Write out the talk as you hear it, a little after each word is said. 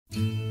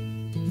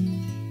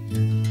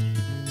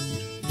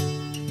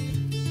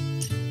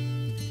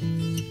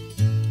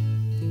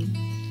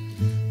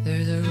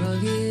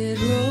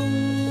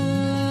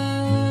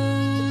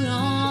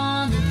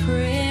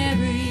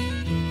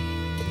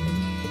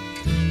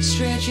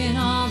stretching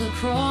all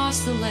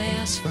across the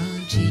last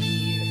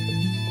frontier.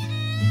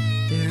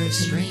 There are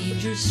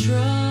stranger strife,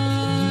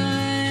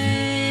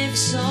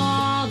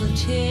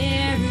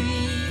 solitary.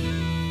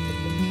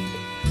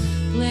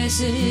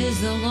 Blessed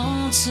is the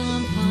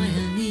lonesome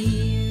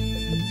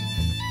pioneer.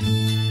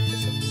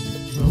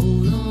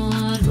 Roll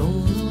on,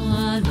 roll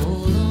on,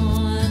 roll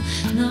on.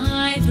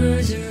 Night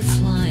birds are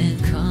flying,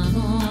 come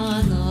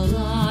on. The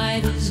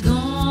light is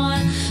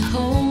gone,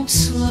 hope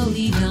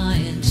slowly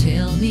dying.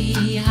 Tell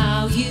me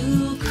how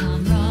you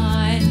come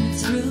riding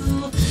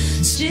through,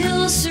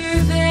 still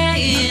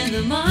surveying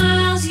the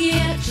miles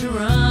yet to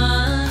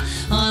run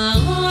on a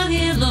long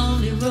and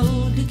lonely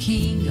road to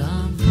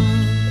kingdom come.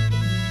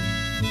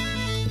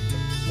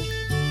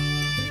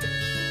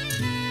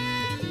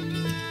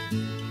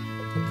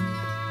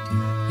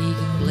 He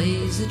can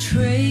blaze the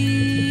trail,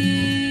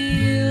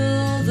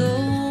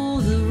 though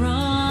the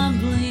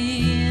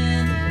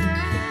rumbling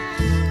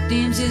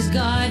dims his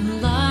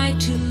guiding light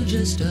to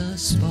just a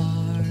spark.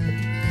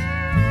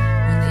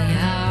 When the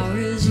hour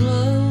is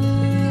low,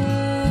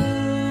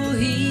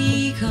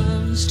 he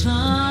comes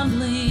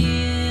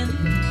tumbling,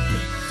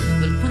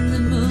 but when the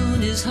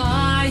moon is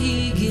high,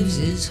 he gives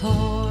his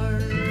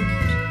heart.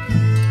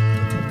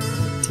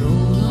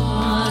 Roll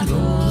on,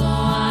 roll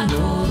on,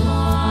 roll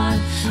on.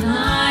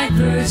 Night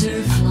birds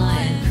are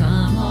flying,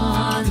 come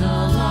on. The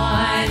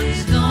light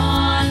is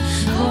gone,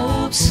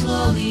 hope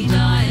slowly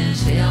dying.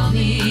 Tell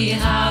me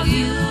how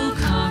you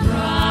come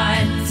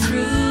riding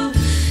through,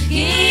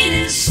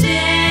 gaining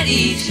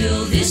steady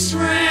till this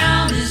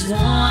round is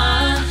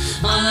won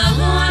on the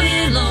long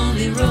and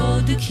lonely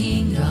road to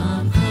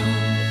kingdom come.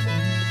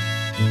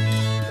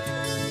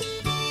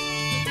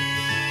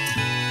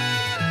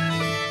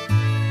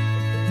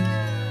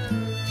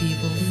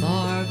 People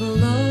far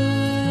below,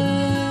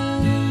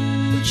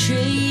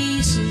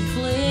 chasing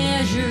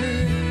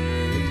pleasures,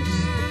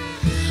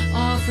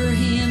 offer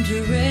him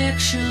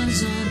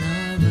directions on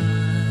the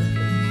run.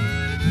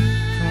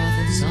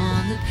 Prophets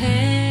on the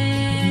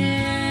path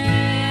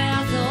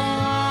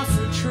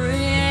offer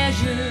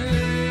treasures,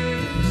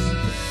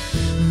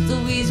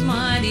 though he's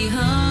mighty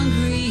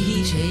hungry,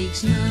 he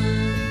takes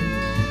none.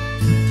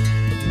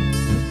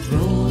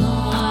 Roll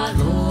on,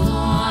 roll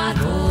on,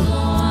 roll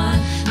on.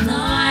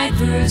 Night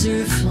birds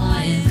are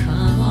flying,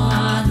 come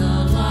on.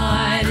 The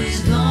light is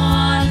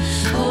gone,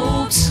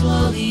 hope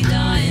slowly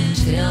dying.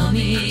 Tell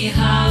me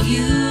how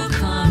you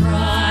come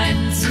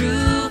riding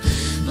through,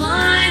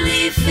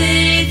 blindly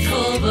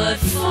faithful but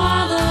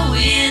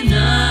following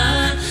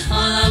none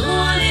on the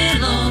long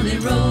and lonely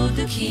road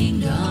to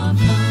kingdom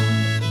come.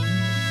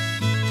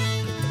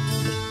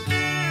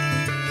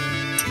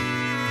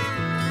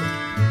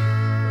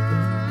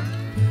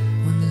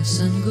 When the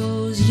sun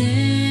goes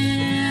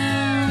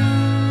down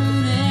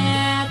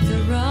at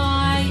the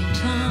right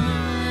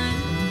time,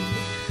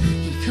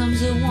 he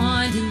comes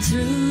a-winding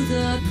through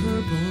the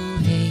purple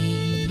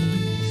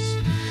haze,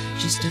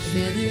 just a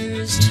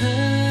feather's touch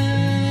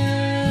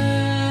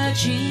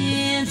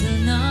in the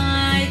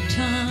night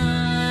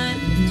time,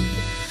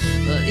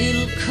 but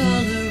it'll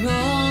color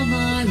all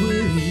my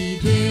weary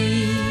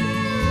days.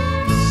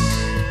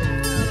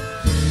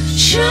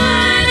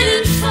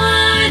 Shining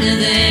finer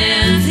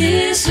than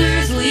this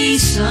earthly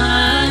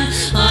sun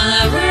on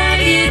a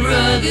ragged,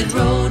 rugged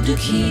road to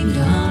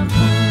kingdom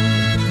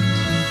come.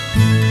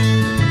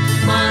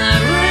 On a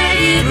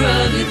ragged,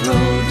 rugged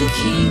road to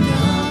kingdom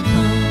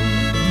come.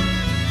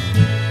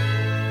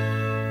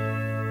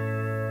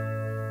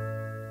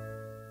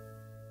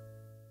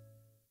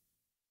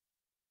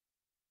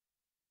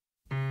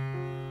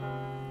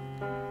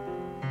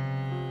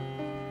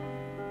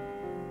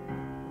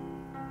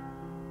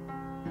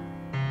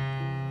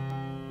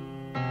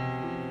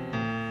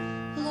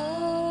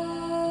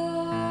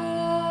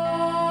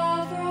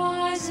 Love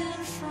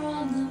rising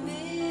from the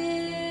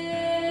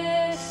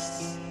mist,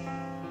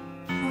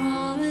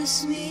 promise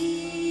me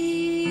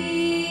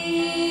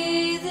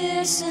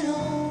this and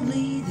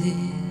only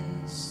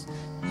this,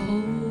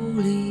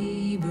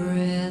 holy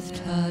breath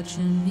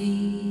touching me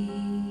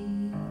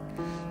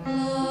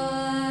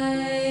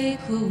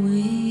like a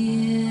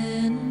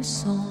wind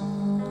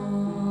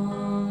song,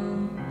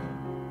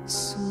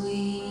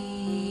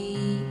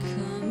 sweet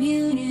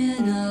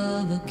communion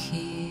of a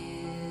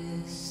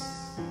kiss.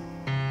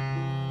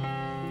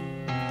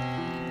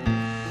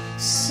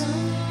 Sun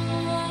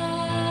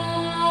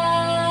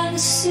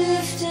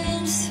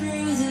sifting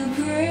through the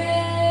gray,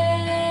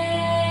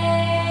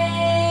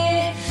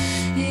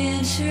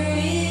 enter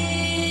in,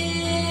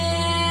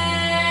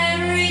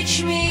 reach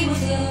me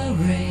with a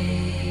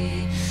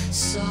ray,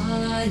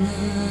 silently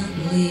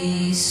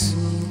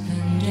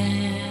swooping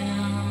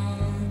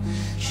down,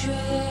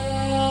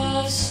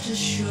 just to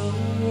show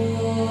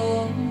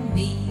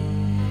me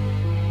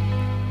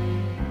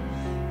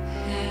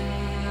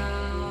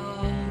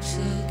how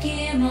to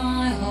give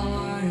my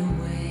heart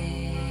away.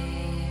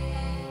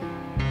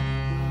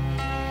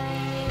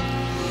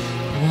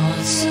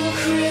 Once a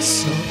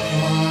crystal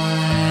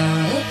choir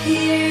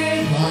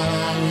appeared while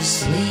I was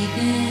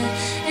sleeping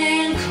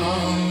and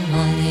called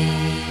my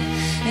name,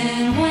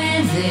 and when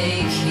They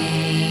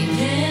came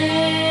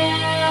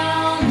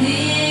down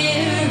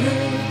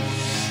nearer,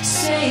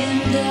 saying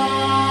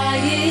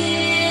dying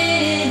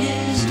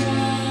is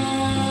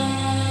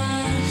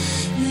done.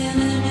 Then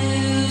a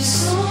new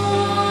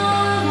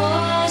song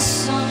was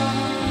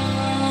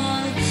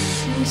sung,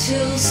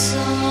 until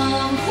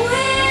somewhere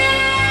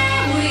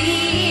we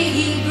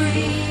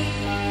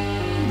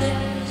breathed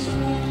as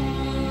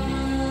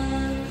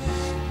one.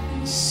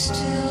 And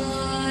still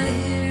I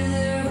hear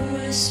their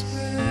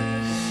whisper,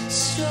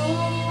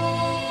 stars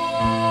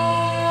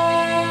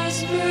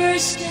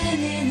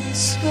bursting in the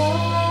sky.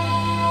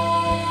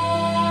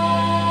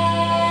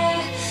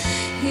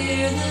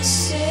 Hear the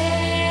sad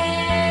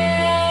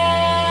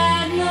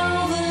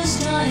nova's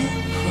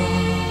dying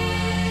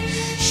cry,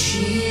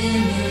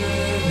 shimmering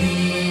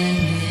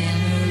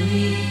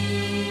memory.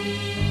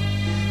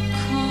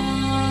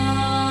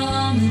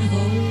 Come and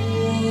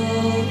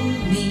hold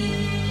me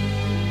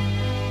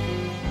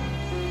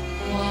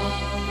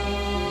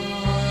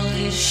while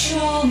you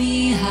show me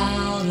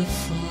how to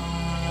fly.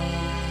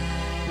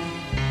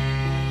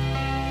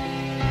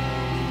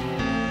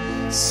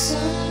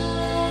 Sun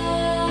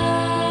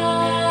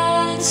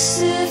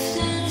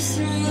sifting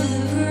through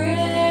the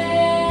gray,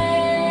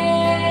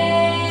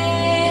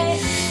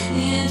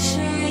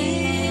 entering,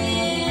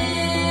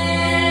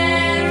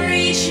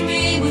 reach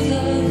me with a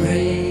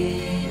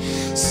ray,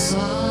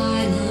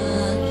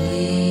 silently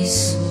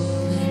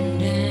swooping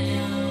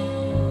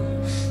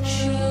down,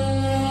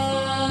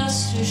 just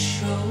to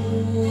show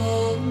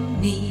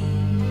me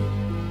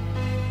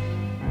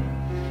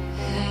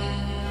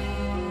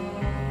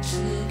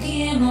to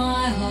give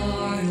my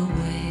heart away.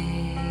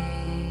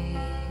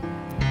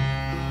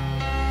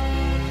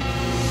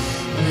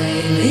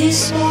 Lately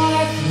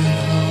sparkling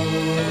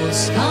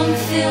hopes come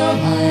fill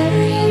my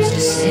dreams,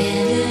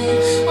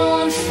 descending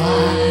on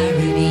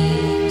fiery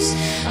beams.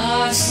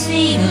 I've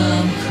seen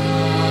them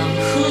come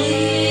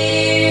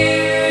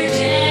clear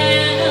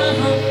down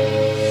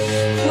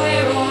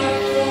where our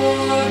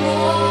poor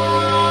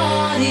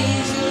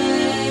bodies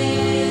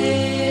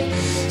lay.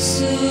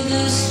 Soothe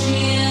us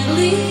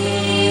gently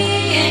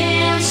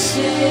and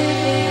say,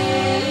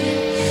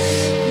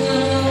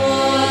 gonna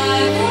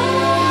wipe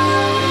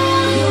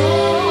all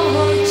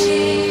your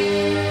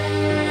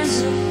tears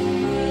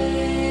away.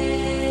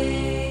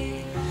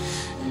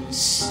 And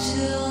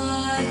still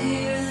I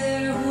hear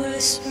their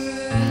whisper,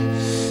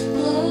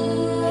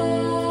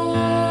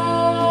 love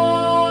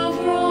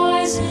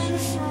rising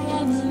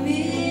from the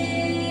mist.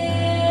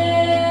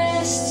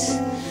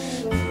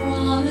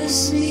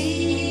 Promise me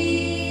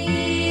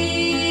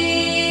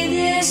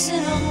this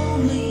and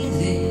only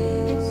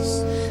this,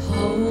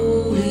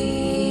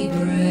 holy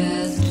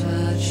breath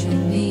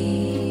touching me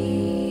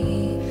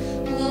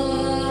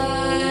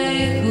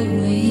like a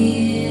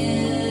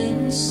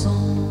wind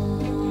song,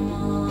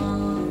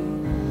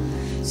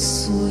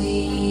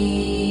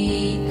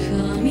 sweet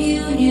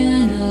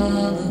communion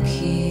of a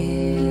kiss.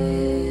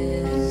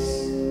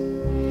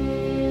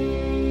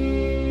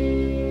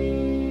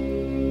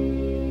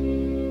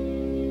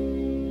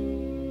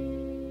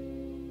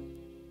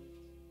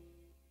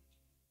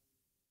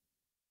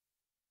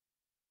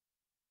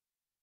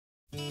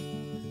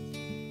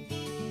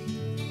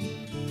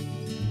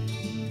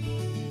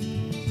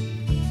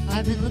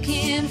 I've been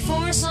looking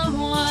for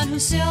someone who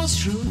sells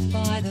truth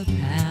by the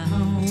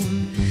pound.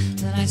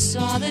 Then I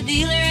saw the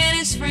dealer and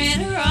his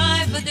friend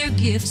arrive, but their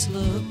gifts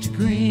looked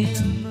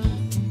grim.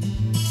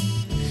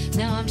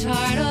 Now I'm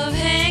tired of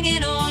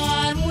hanging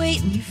on,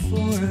 waiting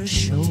for a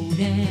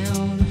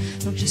showdown.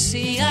 Don't you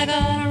see I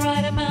gotta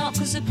write 'em out,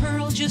 'cause the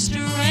pearl's just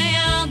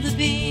around the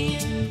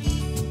bend.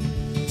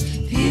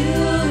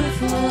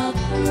 Beautiful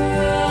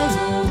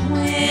pearl,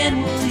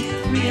 when will you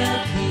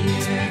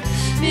reappear?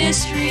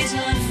 Mysteries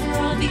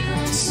unfurled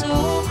become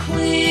so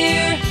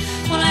clear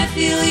when I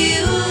feel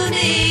you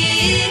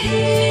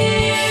near.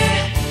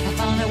 I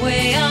found a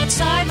way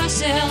outside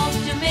myself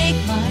to make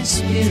my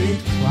spirit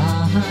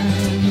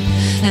climb,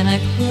 and I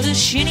put a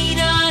shinny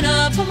down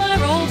up, but my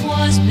robe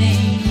was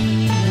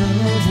made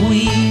of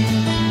wind.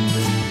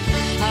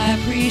 I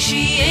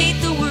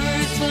appreciate the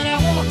words, but I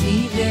won't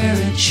be there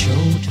at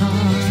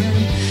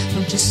showtime.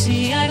 Don't you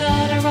see I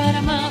gotta write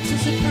 'em out,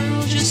 'cause the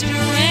pearl's just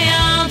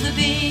around the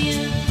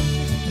bend.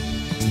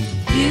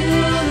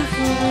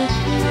 Beautiful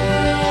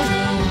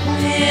pearl,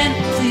 when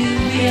will you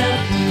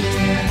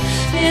reappear?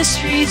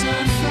 Mysteries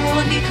unfurl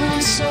and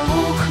become so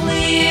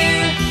clear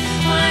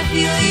when I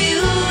feel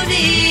you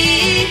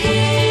near.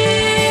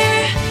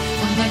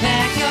 When my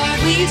backyard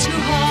weeds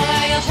grew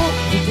high, I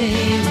hoped that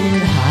they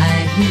would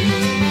hide me,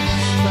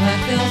 but I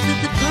felt that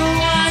the pearl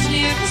was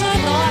near, 'cause I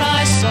thought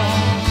I saw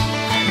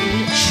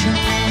it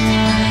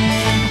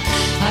shine.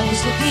 I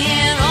was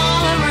looking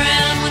all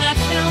around when I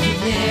felt it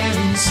there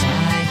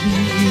inside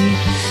me,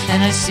 and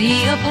I see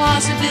a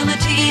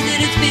possibility that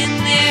it's been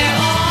there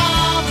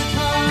all the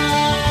time.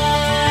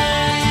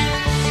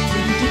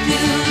 Do do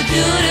do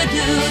do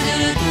do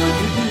do do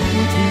do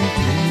do.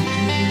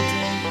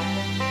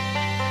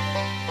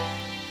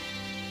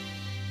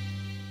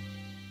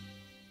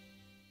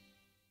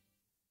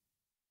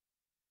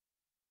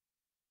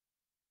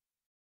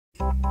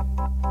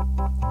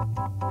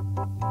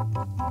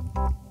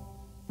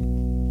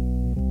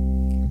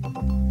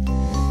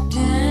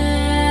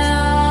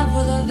 Down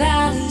where the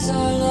valleys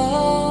are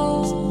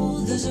low,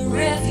 there's a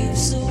refuge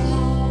so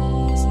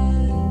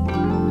high.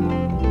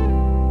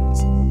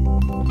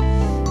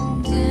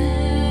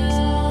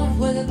 Down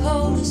where the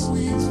coldest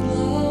winds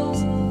blow,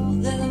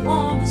 they're the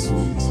warmest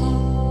winds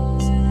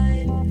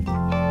hide.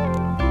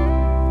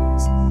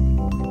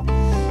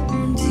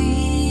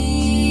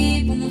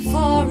 Deep in the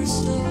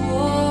forest of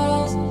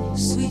woe,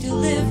 sweet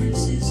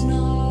deliverance is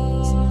nigh.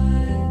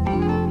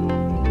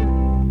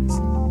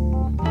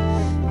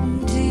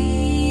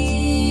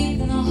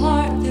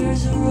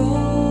 There's a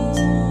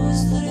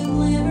rose that a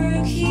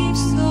glimmer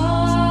keeps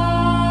guiding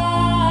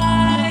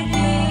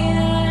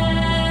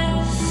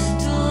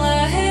till the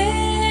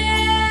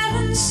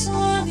heaven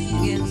sun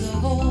begins. The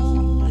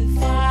holy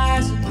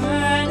fires are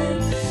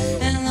burning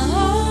and the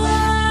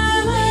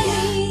harmony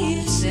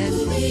is set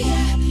free.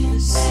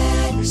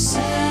 Beside,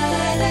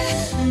 beside,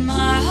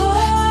 my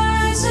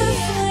heart's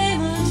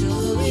aflame until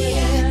the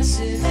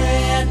blessed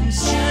rhythm's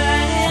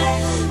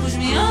shining. Push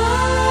me on.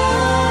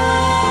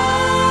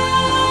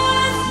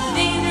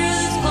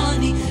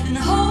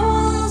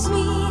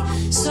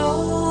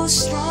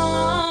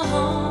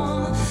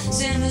 Strong,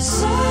 send a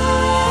sun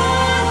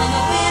on the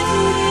wind to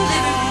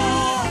deliver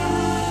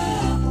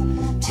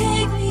me.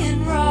 Take me and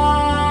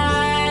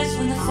rise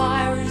when the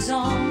fire is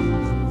on.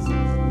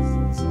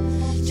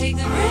 Take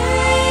the rains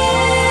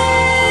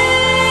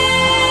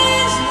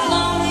and the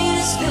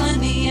loneliness filling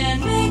me, and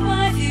make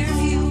my fear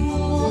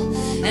fuel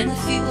and the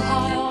fuel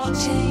high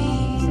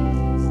octane.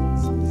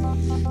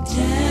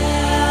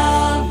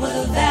 Down where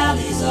the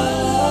valleys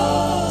are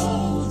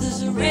low,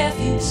 there's a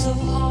refuge so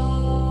high.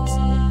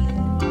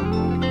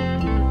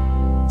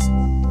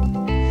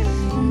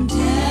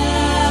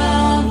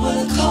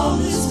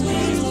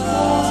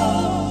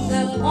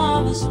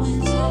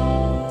 Winds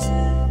hide.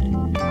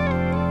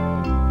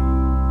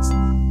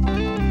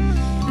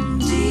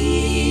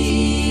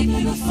 Deep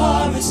in the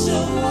forest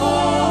of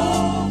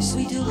woe,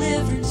 sweet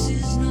deliverance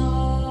is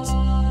nigh.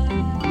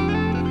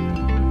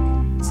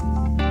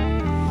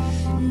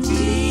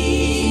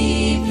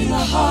 Deep in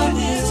the heart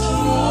there's a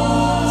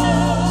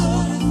rose,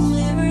 but a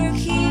glimmer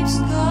keeps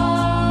guiding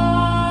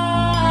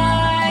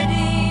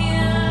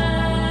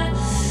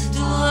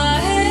till the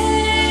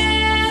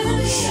heaven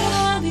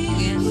sun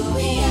begins.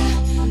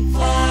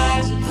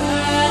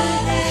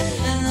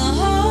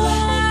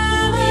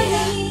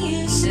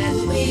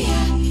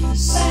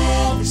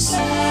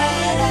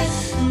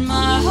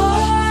 My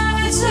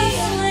heart's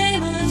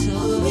aflame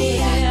until the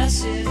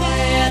blessed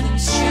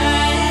rhythm's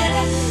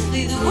shining.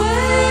 Lead the way,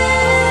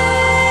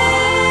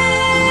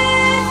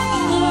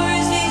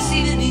 glory's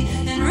deceiving me,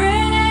 and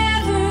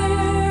reverie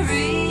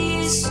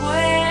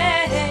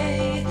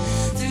sway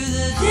through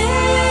the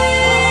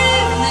day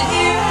when the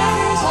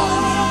hearer's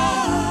holding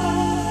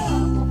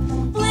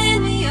me. Lend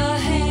me your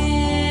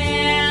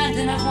hand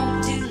and I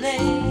won't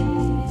delay.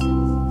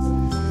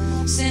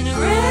 Send a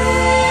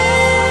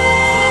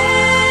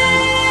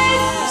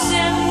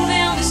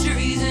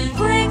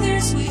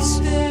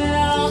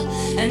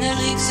and their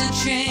links a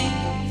chain.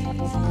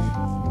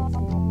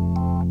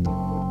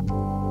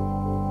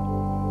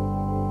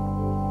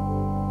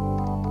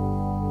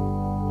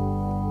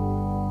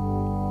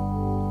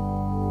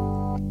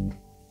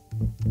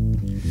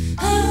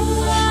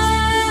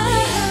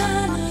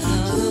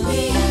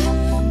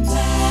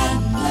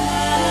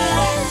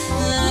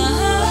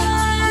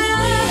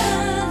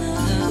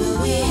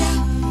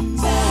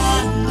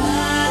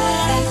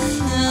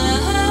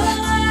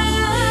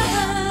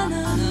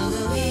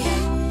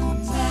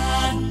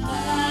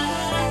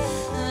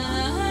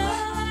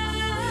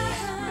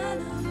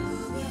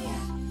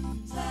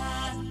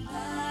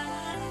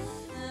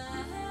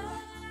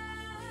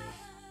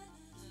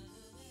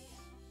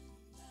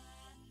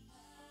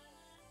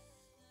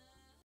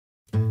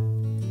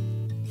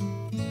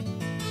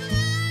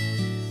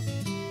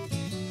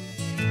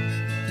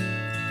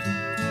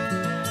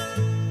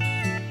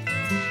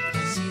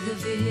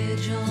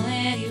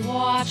 Vigilante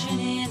watching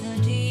in the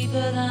deep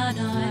of the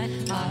night.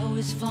 I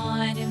always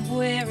find him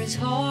where his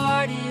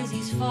heart is.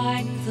 He's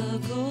fighting the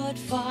good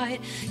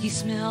fight. He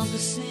smells the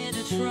scent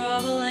of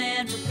trouble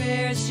and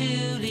prepares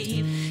to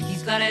leave.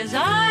 He's got his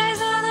eyes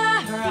on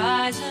the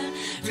horizon,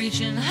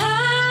 reaching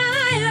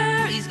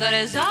higher. He's got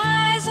his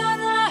eyes on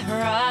the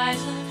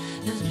horizon,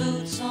 his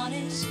boots on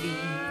his feet.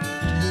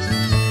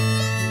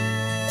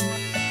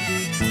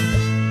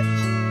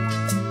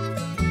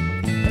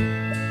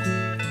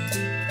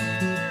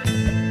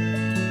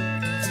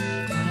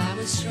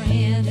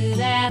 Stranded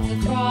at the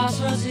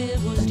crossroads, it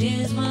was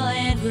dismal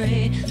and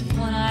gray.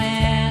 When I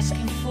asked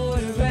him for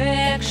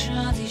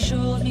directions, he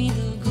showed me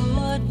the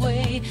good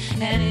way.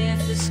 And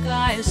if the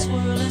sky is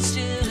swirling,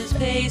 still his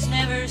pace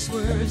never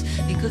swerves,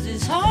 because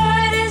his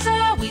heart is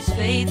always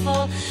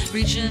faithful,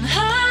 reaching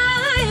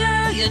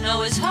higher. You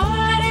know his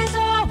heart is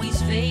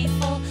always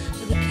faithful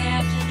to the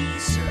captain he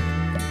serves.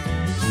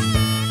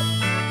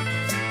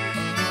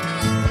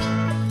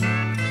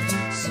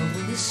 So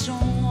when the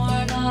storm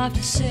of of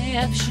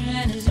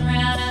deception is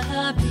rounding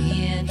the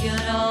bend. You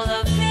know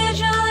the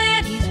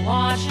vigilante's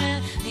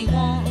watching, he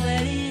won't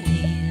let it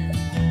in.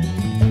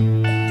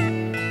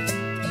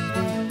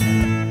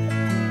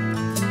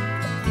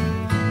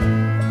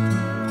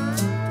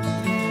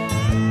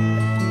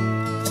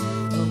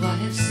 Though I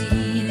have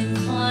seen him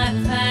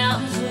climb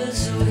mountains with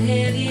so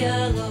heavy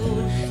a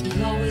load,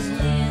 he always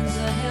lends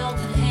a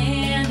helping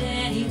hand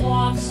and he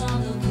walks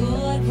on the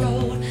good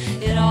road.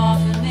 It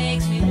often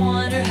makes me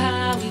wonder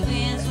how he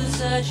wins with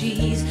such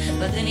ease,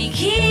 but then he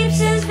keeps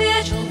his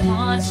vigil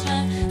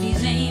constant,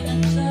 he's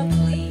aiming to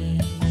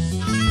please.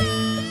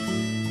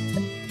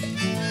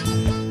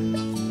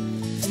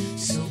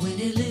 So when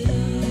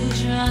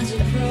illusions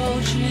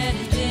approach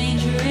and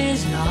danger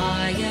is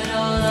nigh, you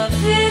know the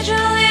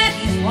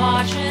vigilante he's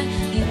watching,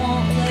 he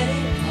won't let it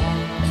pass.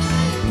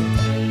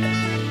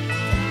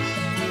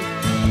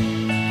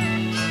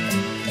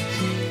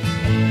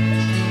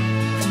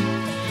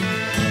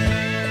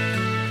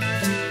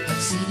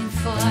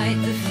 Fight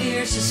the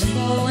fiercest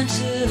foe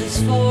until his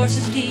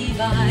forces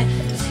divide,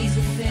 'cause he's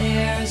the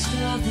fairest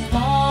of them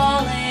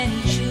all and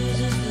he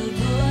chooses the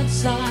good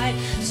side.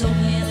 So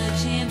when the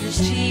tempters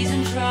tease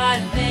and try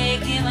to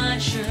make him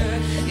unsure,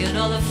 you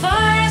know the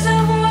fires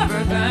of war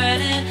are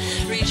burning,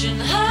 reaching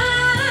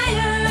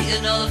higher.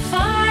 You know the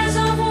fires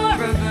of war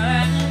are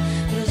burning,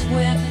 but his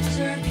weapons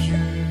are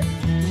pure.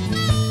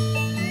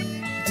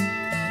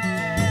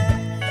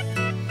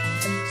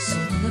 So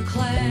when the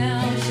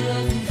clouds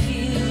of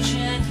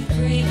confusion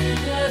break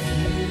into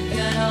view,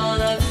 you know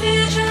the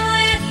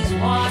vigilante's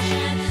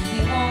watching, he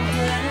won't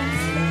let him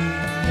through.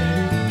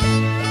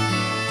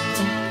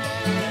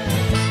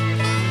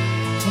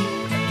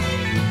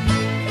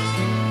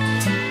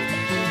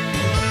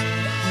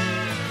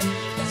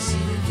 I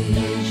see the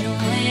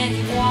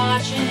vigilante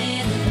watching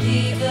in the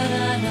deep of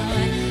the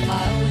night. I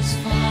always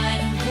find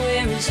him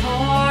where his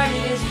heart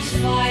is, he's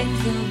fighting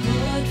the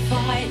good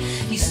fight.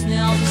 He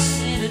smells the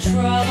scent of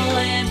trouble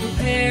and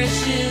prepares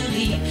to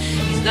leap.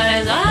 He's got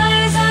his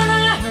eyes on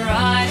the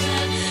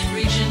horizon,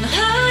 reaching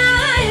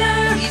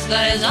higher. He's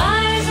got his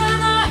eyes on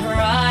the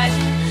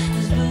horizon,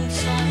 his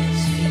boots on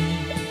his feet.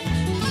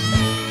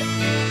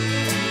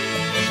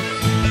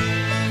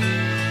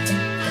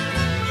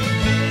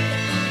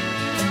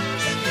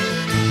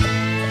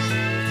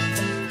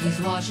 He's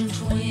watching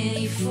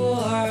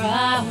 24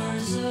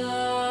 hours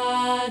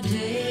a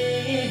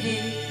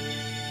day.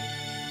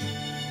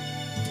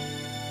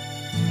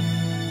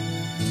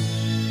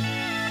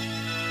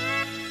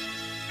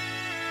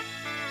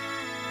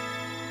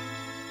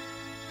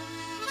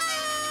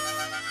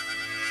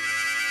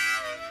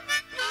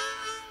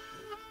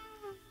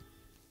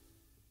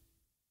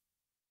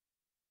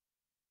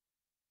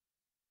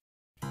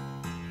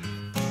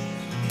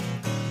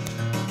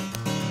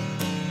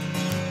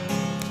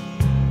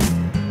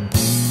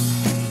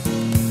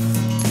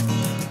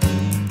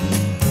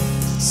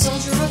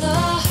 Soldier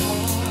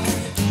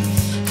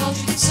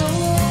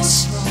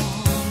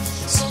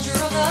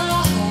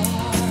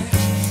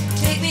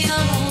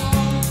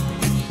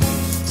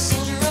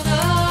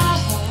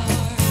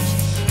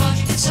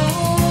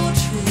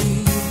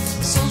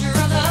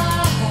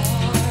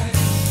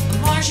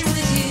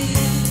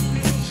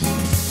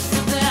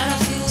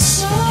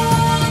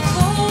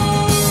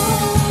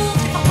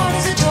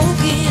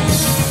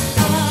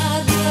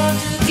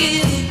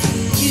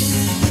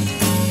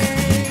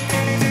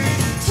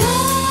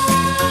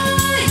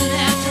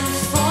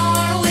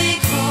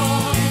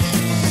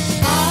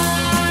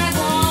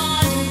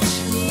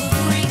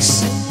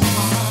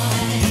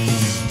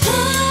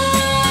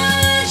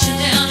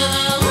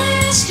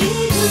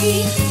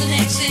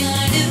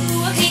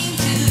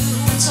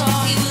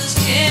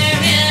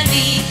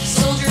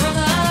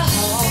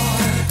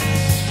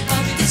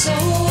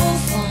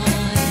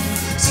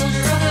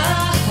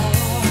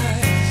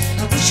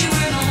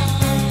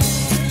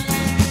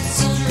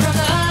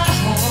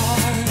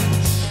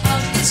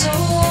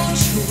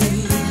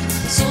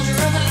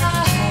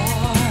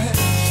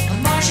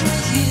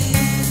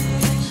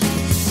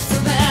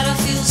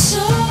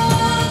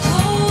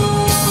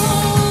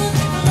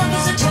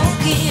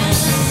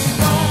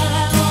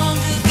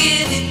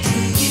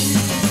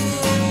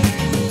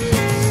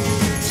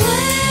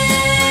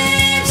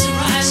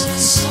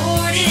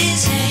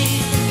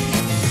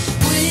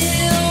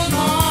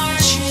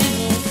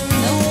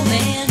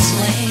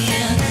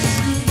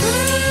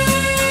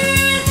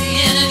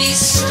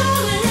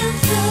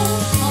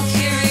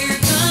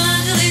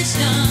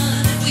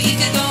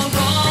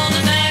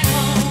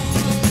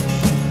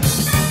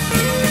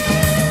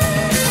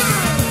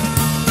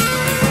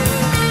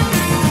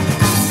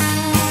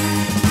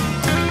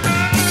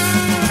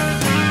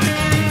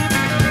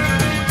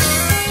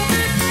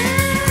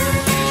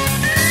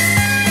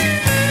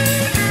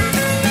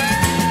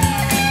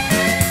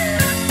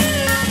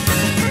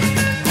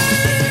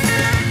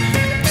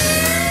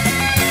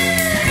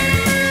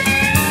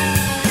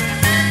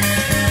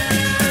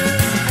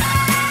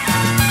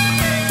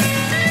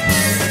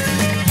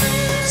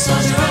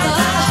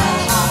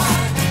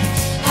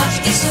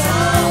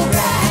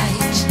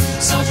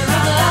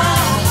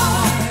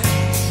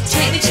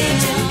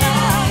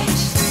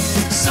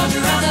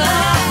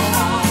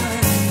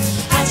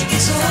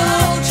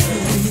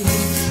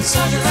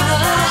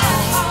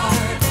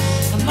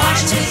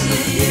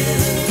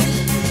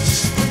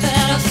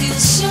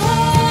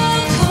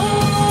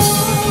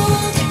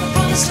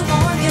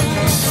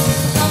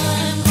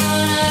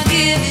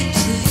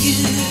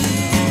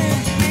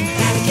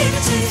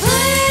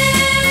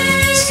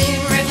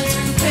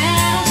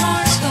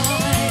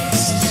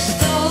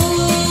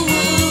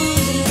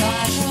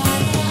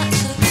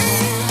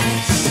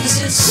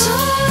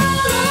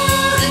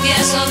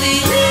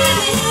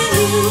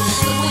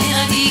But when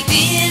I peeked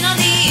in on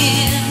the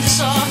end, I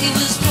saw he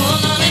was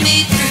pulling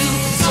me through.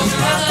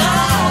 Soldier of the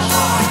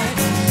heart,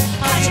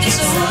 how'd you get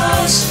so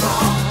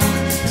strong?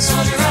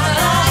 Soldier of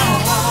the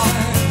heart,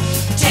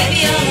 take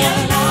me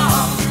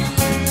along.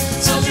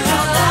 Soldier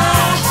of the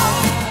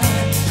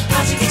heart,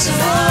 how'd you get so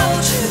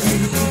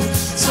true?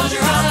 Soldier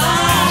of the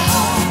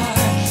heart,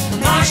 I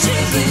marched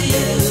with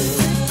you.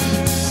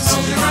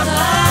 Soldier of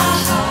the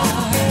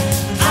heart,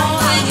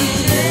 following you.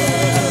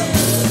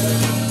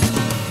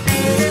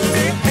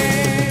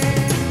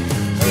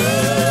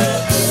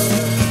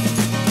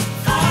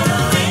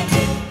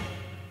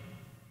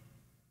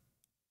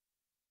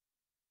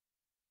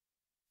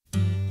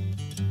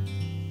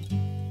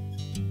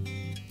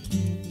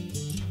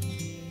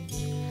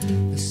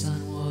 The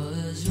sun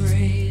was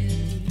red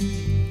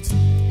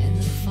and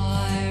the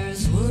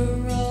fires were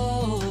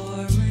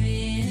roaring.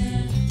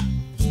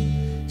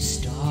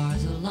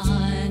 Stars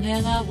aligned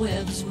and our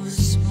webs were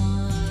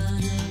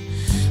spun.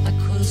 I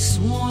could have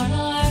sworn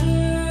I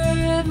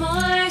heard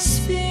my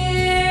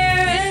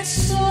spirit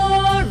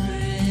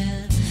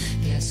soaring.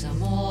 Guess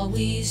I'm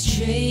always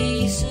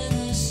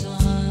chasing the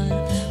sun,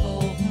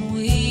 hoping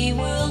we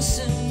will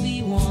soon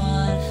be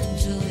one.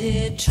 Till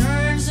it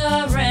turns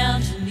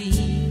around to me,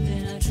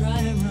 then I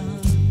try to run.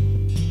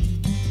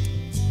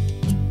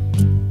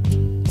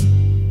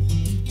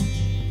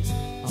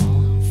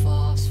 On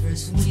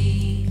phosphorus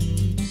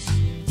wings,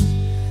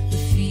 the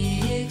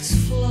phoenix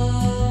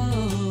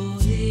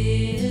floated.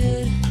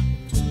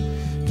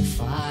 The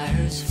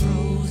fires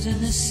froze and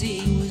the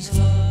sea was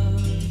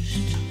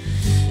hushed.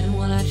 And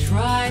when I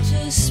tried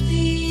to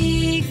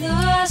speak,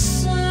 the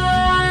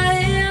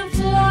sun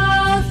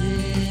imploded.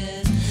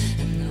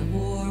 And the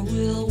war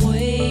will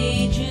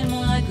wage in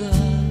my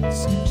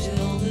guts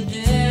until the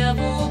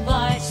devil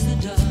bites the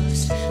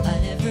dust. I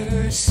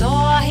never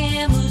saw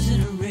him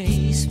losing a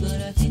race,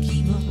 but I think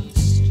he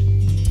must.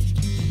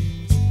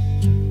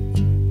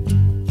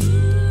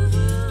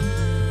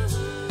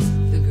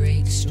 The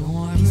great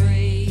storm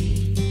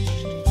raged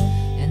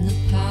and the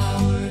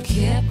power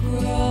kept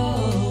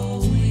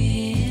growing.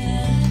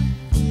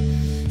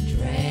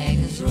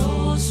 Dragons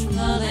rose from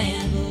the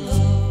land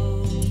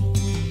below.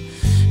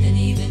 And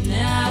even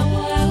now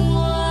I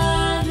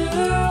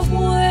wonder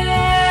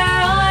where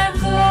I'm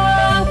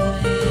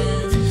going.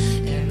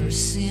 Ever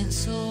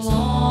since a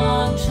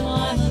long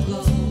time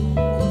ago,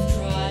 I've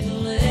tried to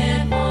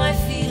let my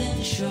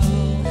feelings show.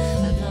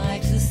 I'd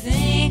like to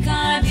think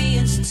I'm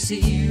being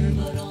sincere,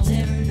 but I'll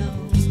never know.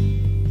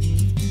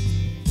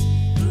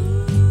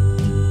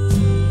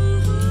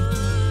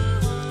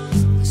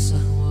 The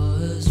sun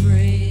was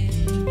red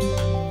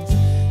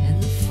and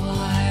the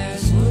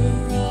fires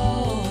were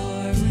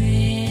roaring.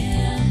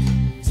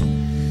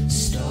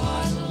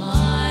 Stars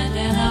aligned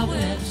and our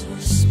webs were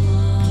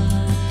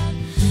spun.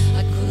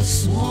 I could have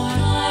sworn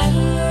I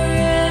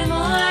heard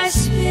my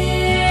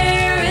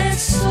spirit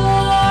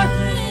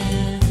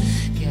soaring.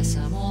 Guess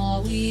I'm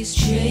always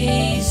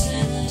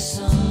chasing the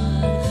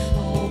sun,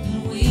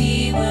 hoping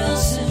we will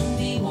soon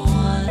be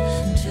one.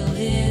 Until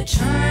it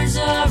turns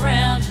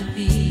around to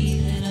me,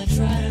 then I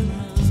try to run.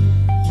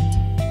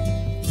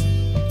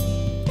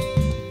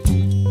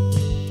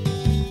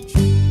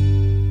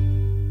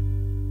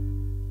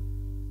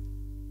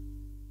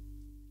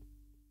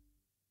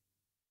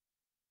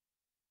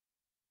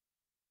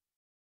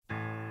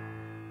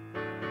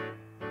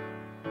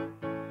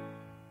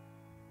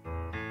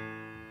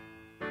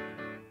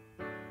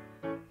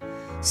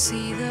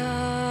 See,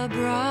 the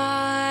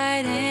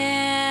bride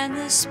and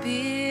the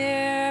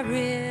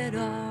spirit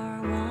are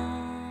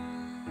one.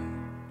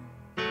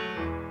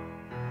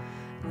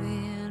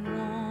 When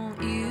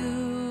won't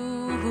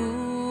you,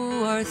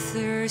 who are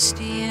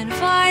thirsty,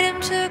 invite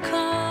him to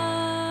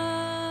come?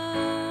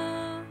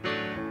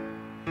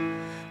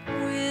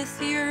 With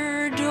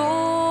your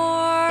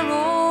door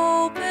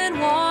open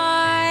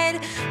wide,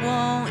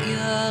 won't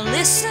you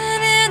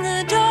listen in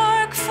the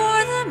dark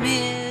for the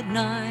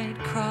midnight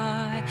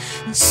cry?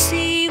 And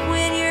see,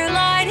 when your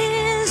light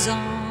is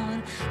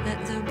on,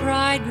 that the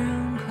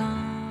bridegroom comes.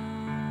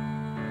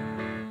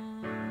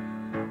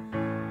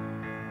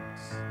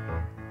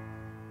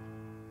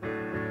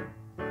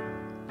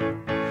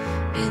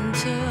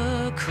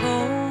 Into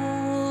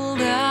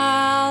cold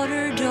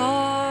outer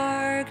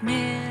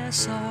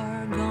darkness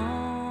are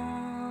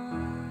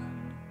gone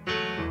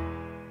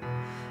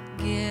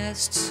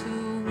guests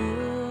who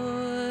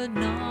would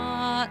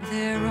not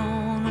their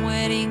own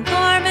wedding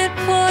garment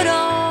put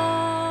on.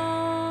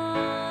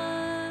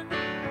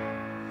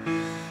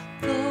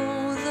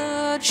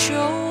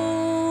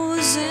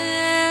 Chosen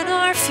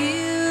are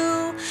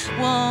few,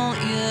 won't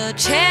you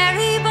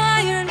tarry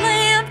by your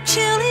lamp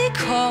till he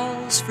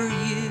calls for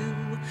you,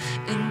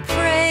 and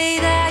pray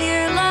that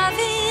your love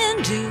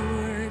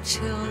endure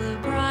till the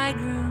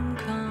bridegroom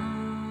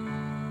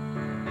comes.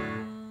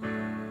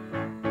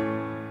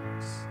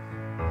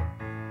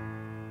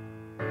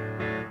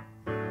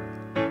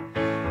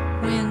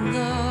 When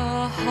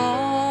the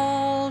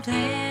halt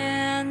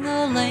and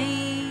the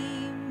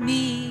lame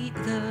meet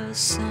the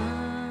sun,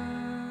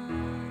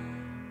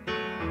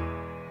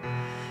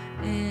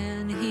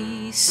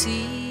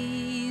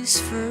 sees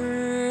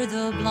for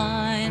the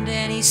blind,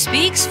 and he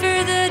speaks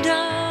for the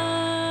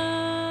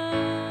dumb.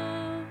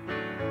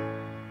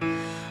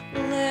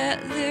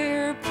 Let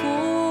their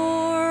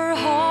poor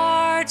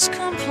hearts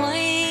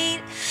complain,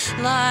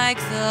 like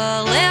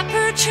the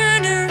leper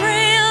turned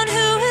around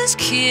who has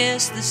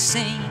kissed the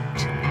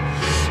saint.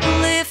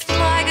 Lift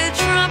like a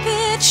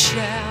trumpet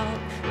shout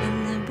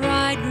when the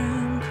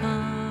bridegroom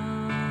comes.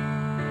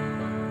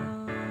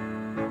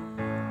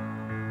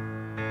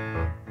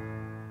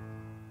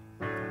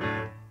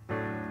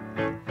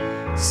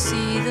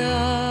 See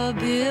the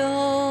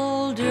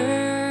builders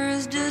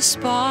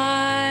despising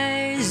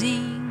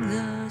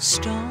the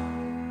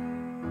stone.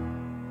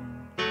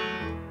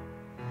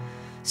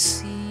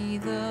 See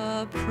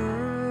the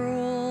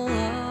pearl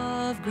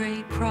of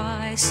great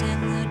price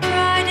and the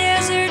dry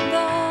desert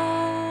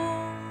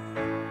bones.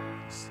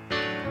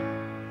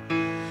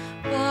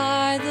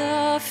 By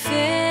the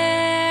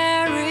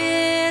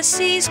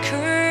Pharisees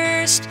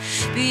cursed,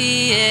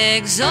 be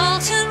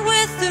exultant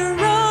with the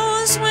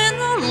rose when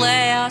the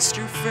last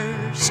are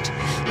first,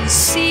 and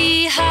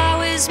see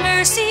how his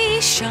mercy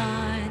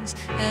shines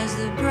as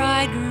the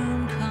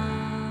bridegroom comes.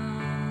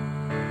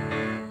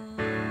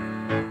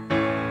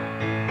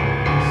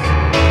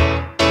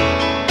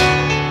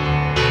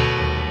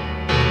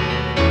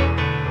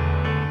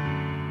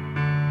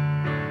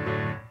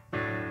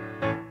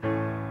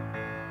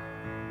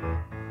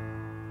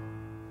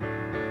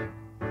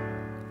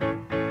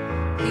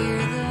 Hear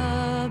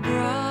the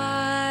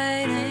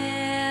bride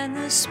and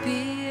the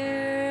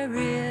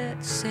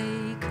Spirit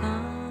say,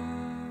 come.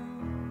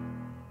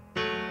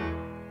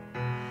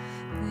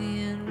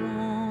 When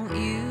won't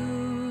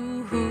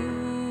you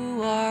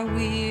who are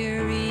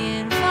weary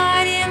and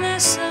fight in the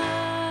sun?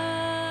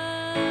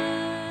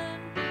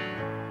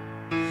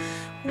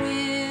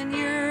 When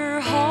your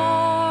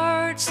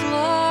heart's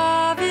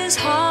love is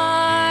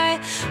high,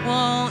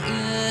 won't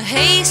you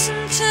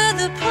hasten to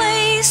the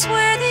place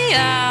where the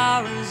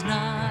hour is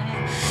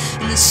nigh,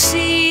 and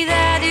see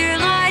that your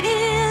light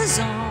is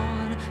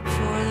on,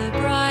 for the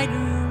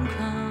bridegroom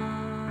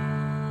comes.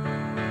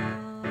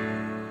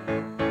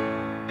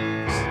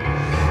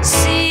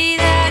 See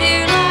that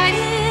your light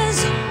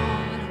is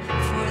on,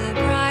 for the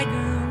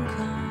bridegroom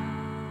comes.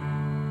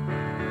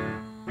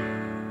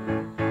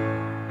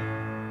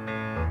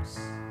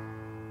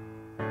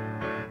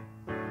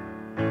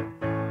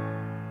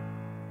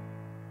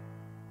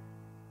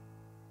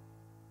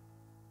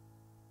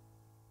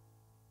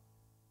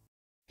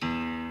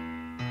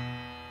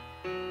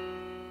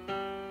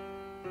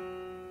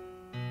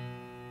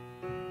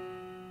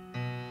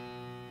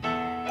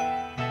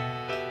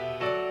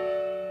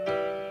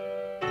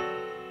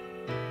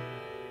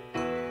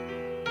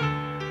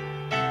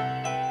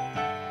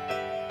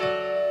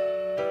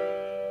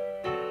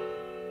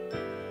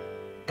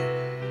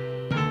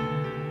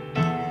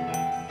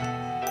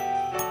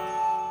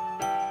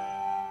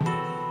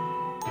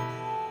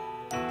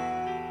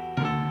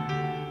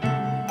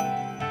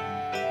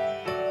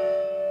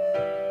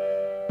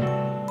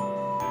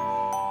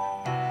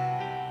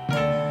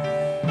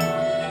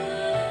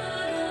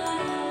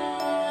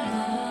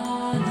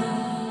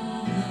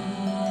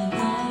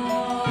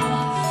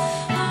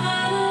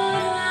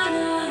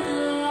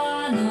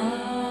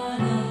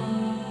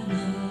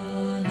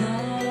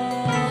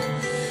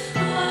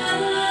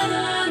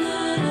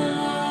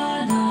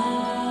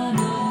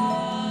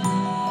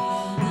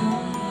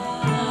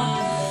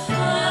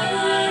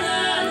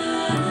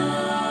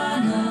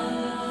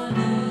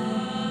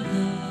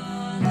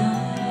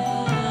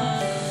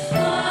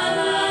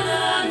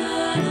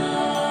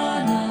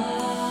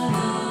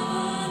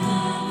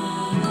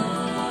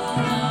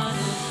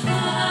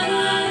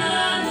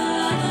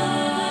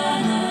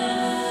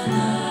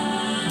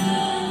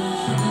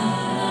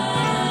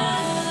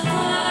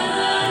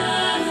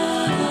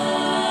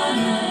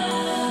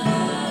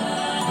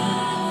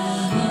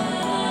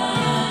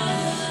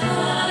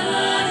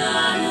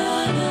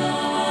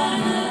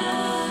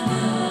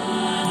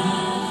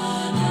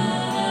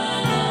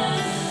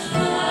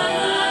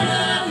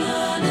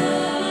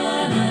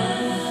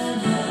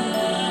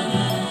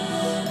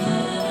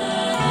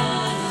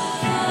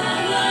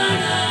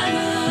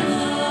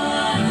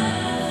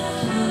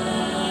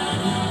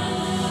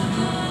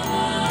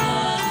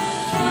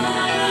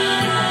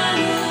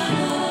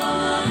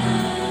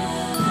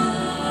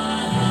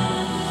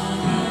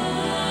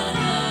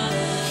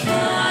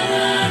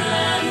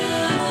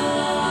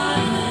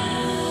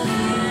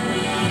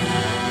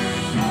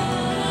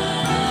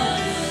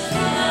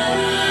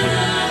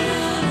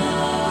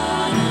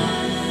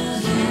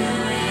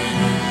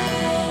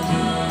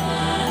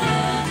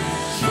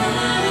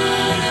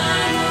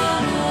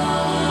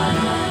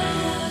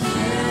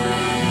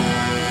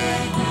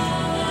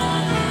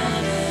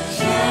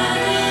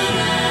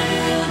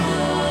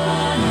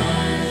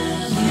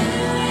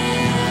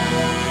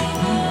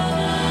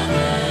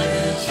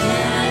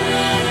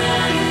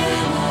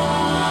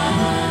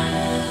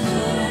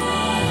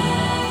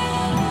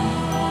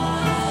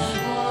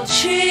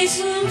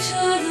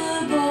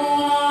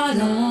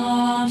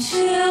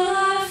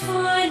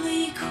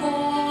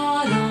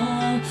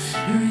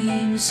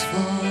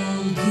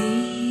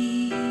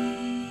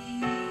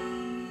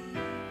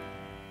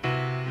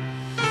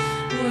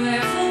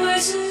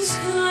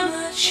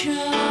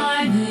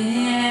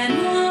 chiming,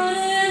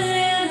 wanted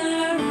in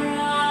a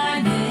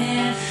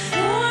rhyming,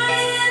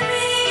 wanted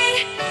me.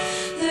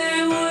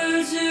 Their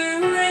words are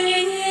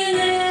ringing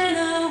and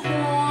a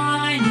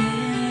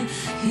whining.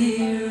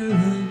 Hear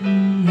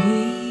them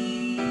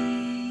weep.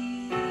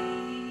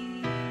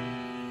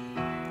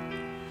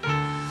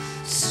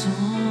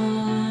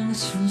 Songs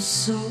from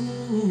so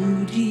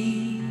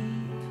deep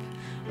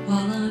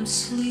while I'm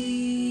sleeping,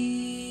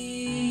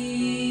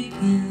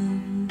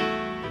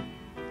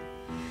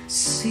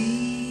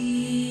 sleeping.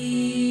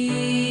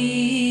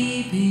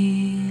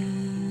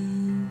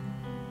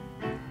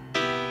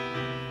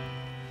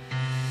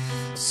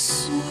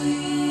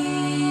 Sweet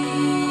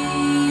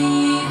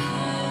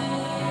head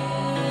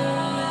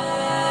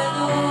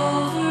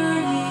over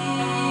me,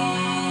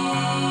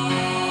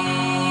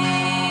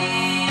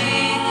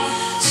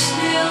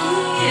 still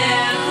the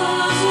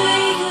echoes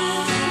waken,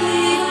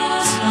 leave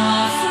us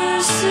not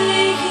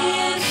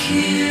forsaken.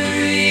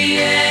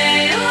 Kyrie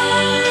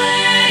eleison,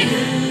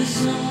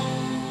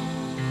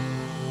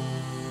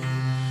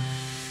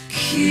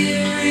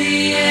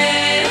 Kyrie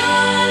eleison,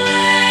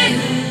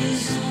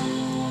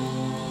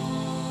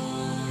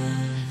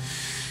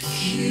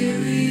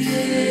 Kyrie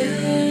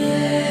eleison,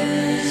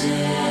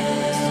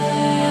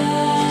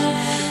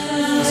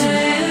 eleison,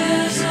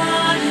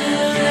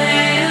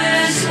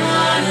 eleison,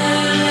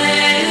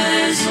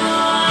 eleison,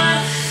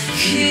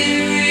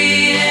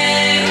 Kyrie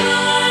eleison,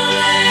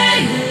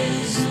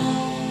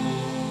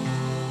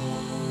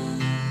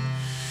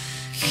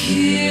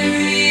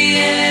 Kyrie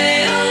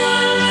eleison.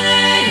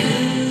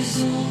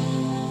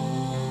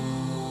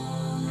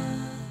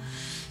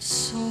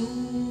 So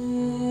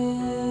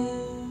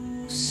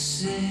sad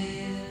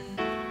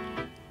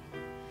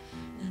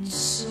and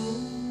so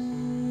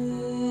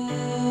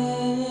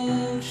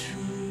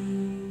true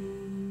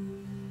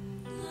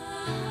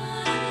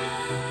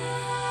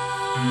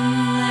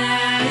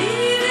that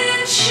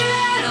even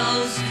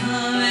shadows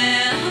come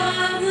and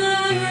haunt the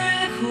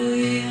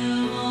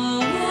requiem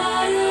of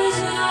waters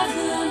of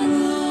the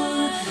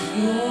moon.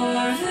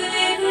 Your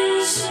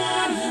vapors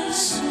on the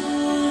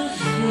sun,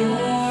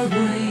 your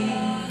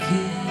wake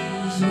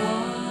is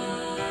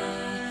wide,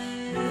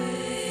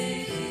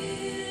 wake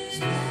is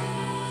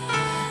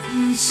wide.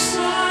 And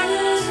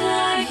sorrow's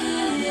like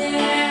an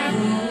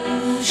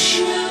arrow,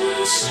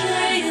 shooting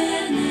straight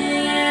and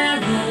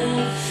narrow,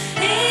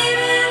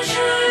 aiming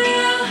true.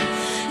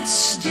 Its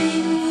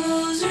sting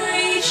will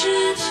reach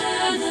into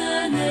the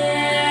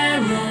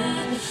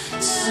narrow.